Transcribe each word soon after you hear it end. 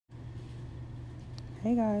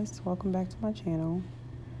Hey guys, welcome back to my channel.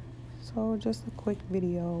 So just a quick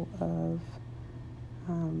video of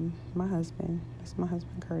my husband. That's my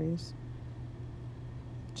husband Curtis.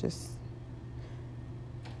 Just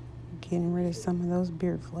getting rid of some of those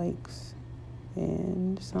beard flakes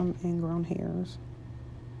and some ingrown hairs.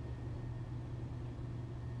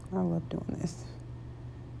 I love doing this.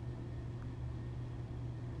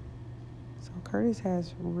 So Curtis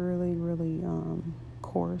has really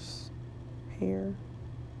coarse hair.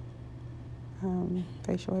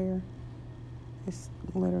 Facial hair. It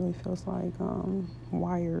literally feels like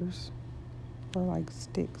wires or like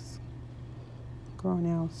sticks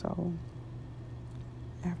growing out. So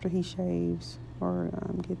after he shaves or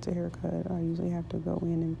gets a haircut, I usually have to go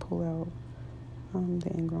in and pull out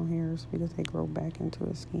the ingrown hairs because they grow back into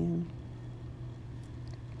his skin.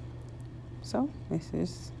 So this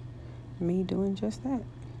is me doing just that.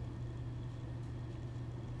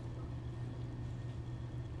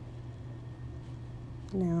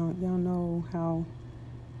 Now, y'all know how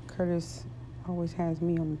Curtis always has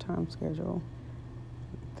me on the time schedule.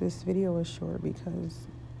 This video is short because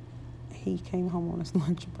he came home on his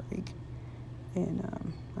lunch break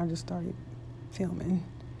and I just started filming.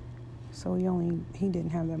 So he didn't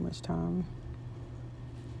have that much time.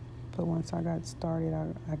 But once I got started,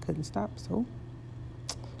 I couldn't stop, so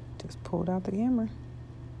just pulled out the camera.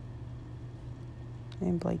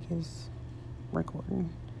 And Blake is recording.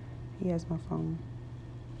 He has my phone.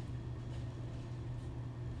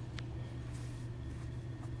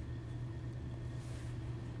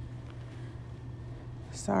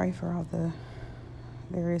 Sorry for all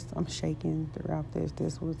there is some shaking throughout this.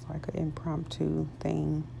 This was like an impromptu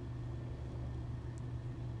thing.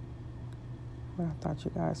 But I thought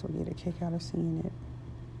you guys would get a kick out of seeing it.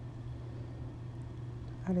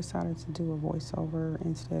 I decided to do a voiceover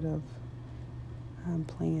instead of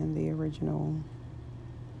playing the original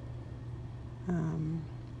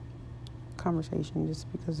conversation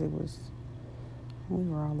just because we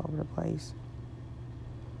were all over the place.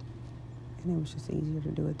 And it was just easier to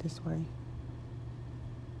do it this way.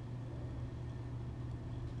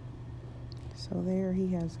 So there he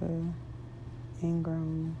has a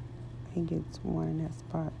ingrown. He gets one in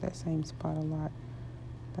that same spot a lot.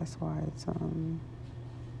 That's why it's kind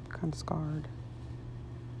of scarred.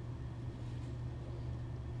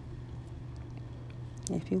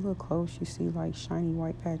 If you look close, you see like shiny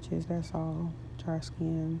white patches. That's all dry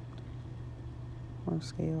skin or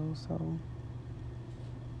scales. So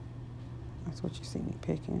that's what you see me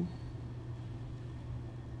picking.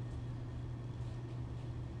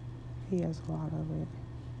 He has a lot of it.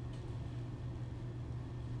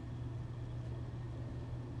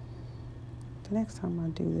 The next time I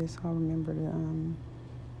do this, I'll remember to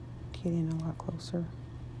get in a lot closer.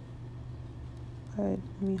 But, I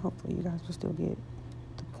mean, hopefully you guys will still get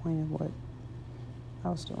the point of what I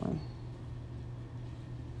was doing.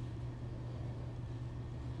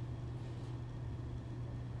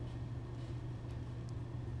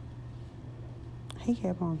 He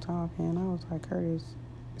kept on talking. I was like, Curtis,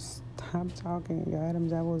 stop talking. Your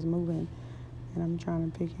Adam's apple is moving, and I'm trying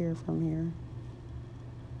to pick hair from here.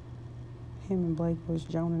 Him and Blake was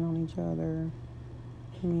joning on each other.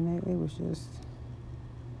 I mean, it was just,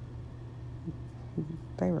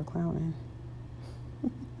 they were clowning.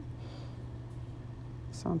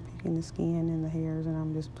 So I'm picking the skin and the hairs, and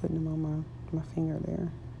I'm just putting them on my finger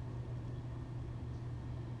there.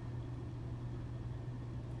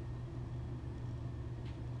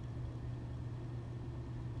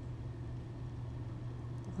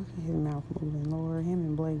 Look at his mouth moving, Lord. Him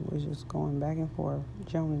and Blake was just going back and forth,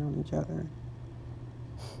 joning on each other.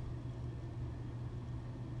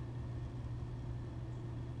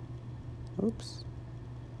 Oops.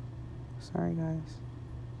 Sorry, guys.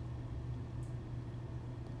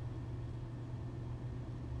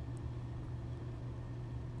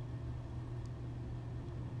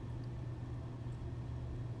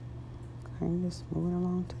 I'm just moving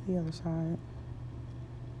along to the other side.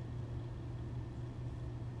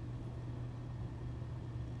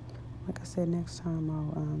 Like I said, next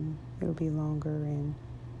time it'll be longer and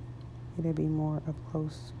it'll be more up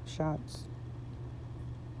close shots,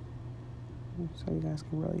 so you guys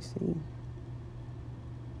can really see.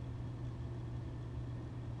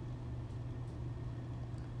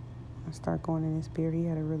 I start going in his beard. He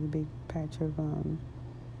had a really big patch of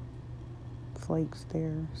flakes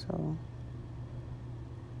there, so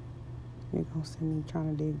you're gonna see me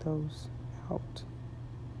trying to dig those out.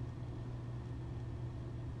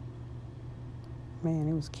 Man,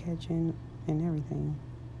 it was catching and everything.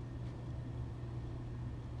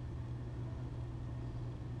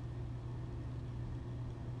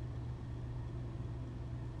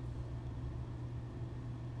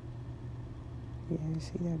 Yeah,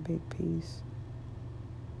 see that big piece?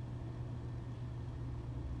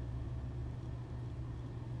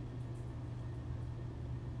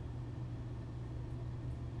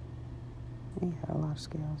 He had a lot of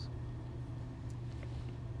scales.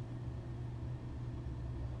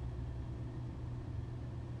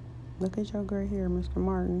 Look at your gray hair, Mr.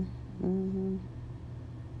 Martin.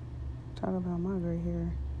 Talk about my gray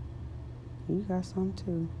hair. You got some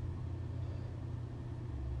too.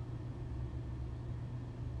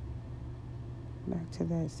 Back to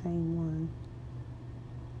that same one.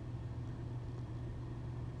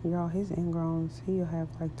 Y'all, his ingrowns, he'll have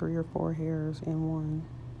like 3 or 4 hairs in one.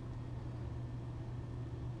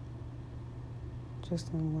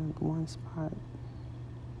 Just in one spot.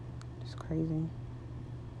 It's crazy.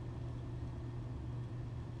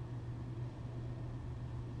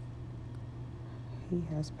 He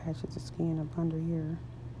has patches of skin up under here.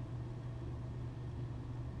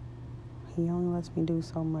 He only lets me do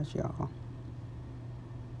so much, y'all.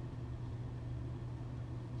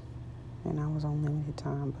 And I was on limited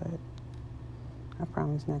time, but I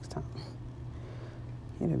promise next time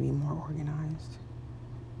it'll be more organized.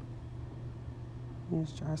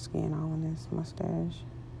 There's dry skin all in this mustache.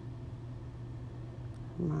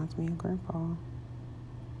 Reminds me of Grandpa.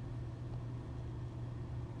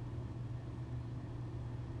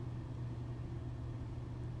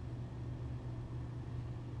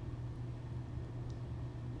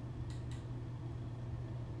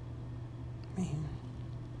 Man,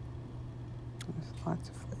 there's lots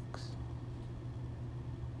of flakes.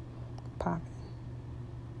 Popping.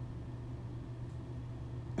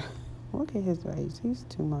 Look at his face. He's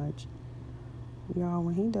too much. Y'all,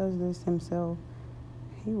 when he does this himself,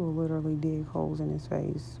 he will literally dig holes in his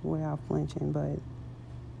face without flinching. But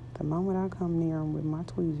the moment I come near him with my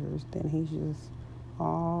tweezers, then he's just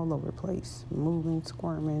all over the place, moving,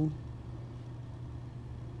 squirming.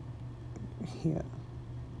 Yeah.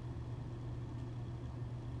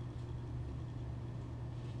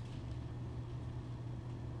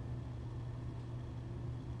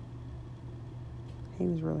 He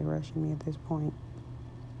was really rushing me at this point.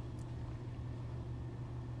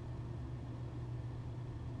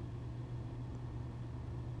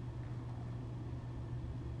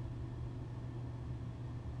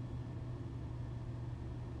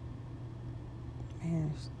 Man,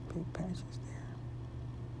 there's big patches there.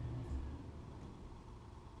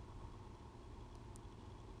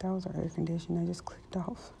 That was our air conditioner. I just clicked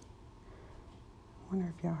off. I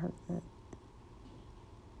wonder if y'all heard that.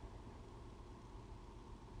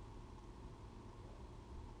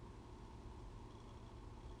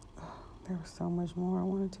 There was so much more. I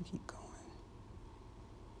wanted to keep going.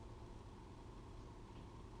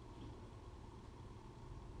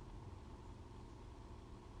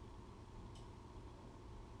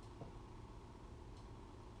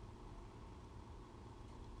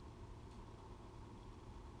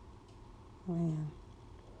 Man.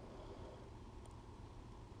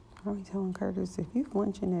 I'll be telling Curtis, if you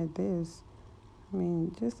flinching at this, I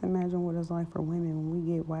mean, just imagine what it's like for women when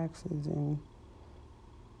we get waxes and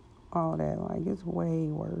all that. Like, it's way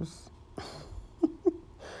worse. But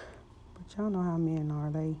y'all know how men are.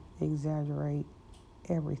 They exaggerate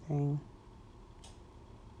everything.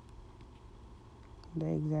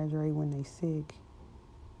 They exaggerate when they sick.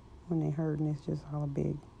 When they hurting, it's just all a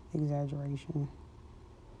big exaggeration.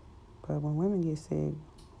 But when women get sick,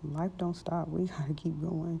 life don't stop. We gotta keep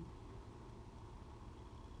going.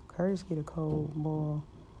 Curtis get a cold, boy.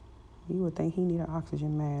 You would think he need an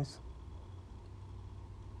oxygen mask.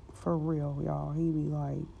 For real, y'all. He be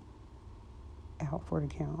like out for the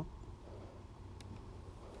count.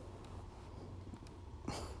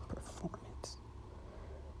 Performance.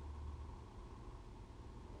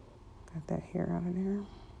 Got that hair out of there.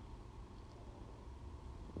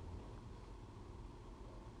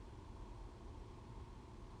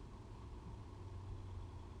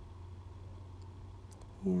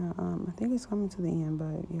 Yeah, I think it's coming to the end,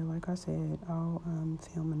 but yeah, like I said, I'll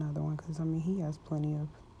film another one because, I mean, he has plenty of,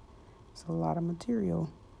 it's a lot of material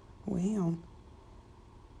with him.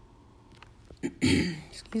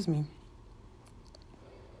 Excuse me.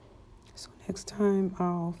 So next time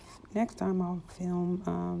I'll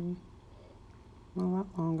film a lot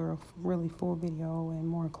longer, really full video and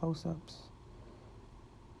more close-ups,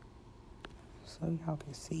 so y'all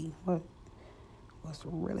can see what's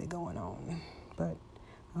really going on. But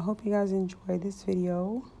I hope you guys enjoyed this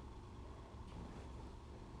video,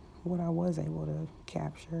 what I was able to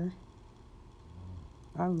capture.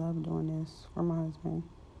 I love doing this for my husband,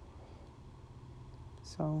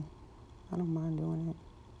 so I don't mind doing it.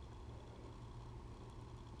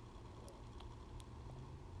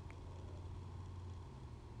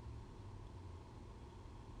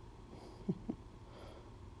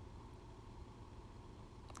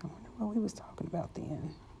 what we was talking about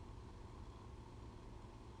then.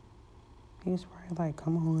 He was probably like,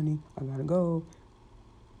 come on, honey, I gotta go.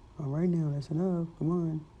 All right now, that's enough. Come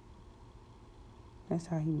on. That's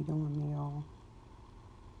how he be doing me, y'all.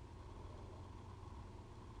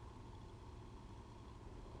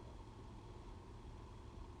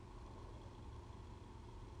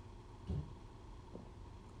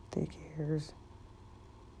 Thick hairs.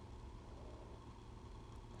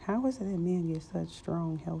 How is it that men get such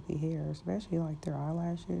strong, healthy hair, especially like their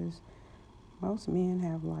eyelashes? Most men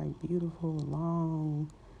have like beautiful,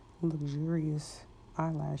 long, luxurious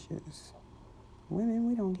eyelashes. Women,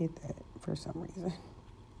 we don't get that for some reason.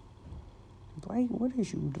 Blake, what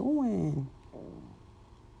is you doing?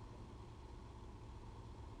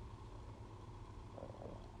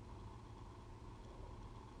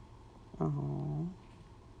 Oh.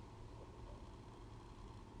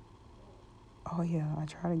 Oh yeah, I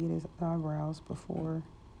tried to get his eyebrows before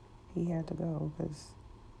he had to go because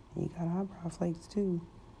he got eyebrow flakes too,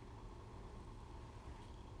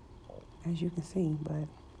 as you can see. But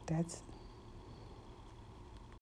that's